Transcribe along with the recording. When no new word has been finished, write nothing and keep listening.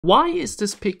Why is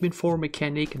this Pikmin 4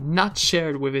 mechanic not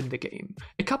shared within the game?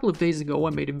 A couple of days ago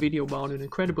I made a video about an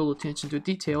incredible attention to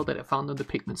detail that I found on the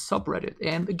Pikmin subreddit,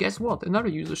 and guess what? Another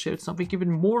user shared something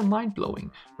even more mind-blowing.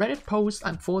 Reddit post,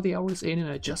 I'm 40 hours in and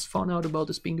I just found out about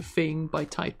this being a thing by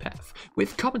Typepath,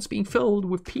 with comments being filled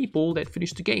with people that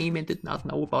finished the game and did not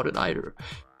know about it either.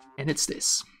 And it's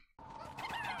this.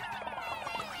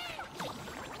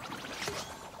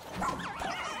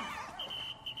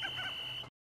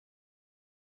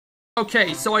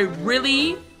 Okay, so I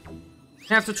really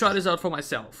have to try this out for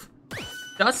myself.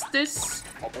 Does this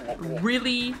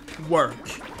really work?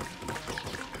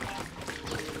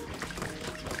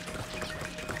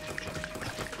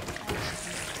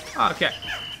 Okay.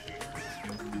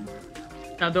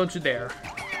 Now don't you dare.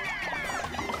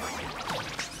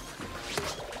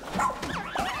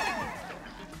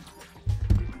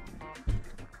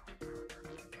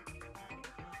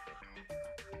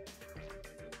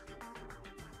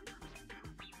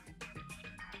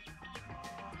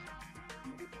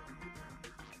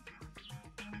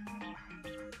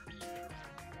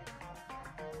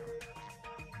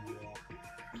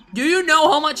 Do you know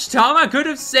how much time I could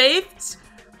have saved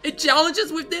in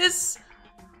challenges with this?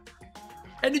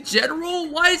 And in general,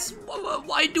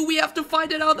 why do we have to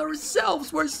find it out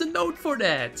ourselves? Where's the note for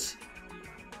that?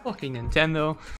 Fucking Nintendo.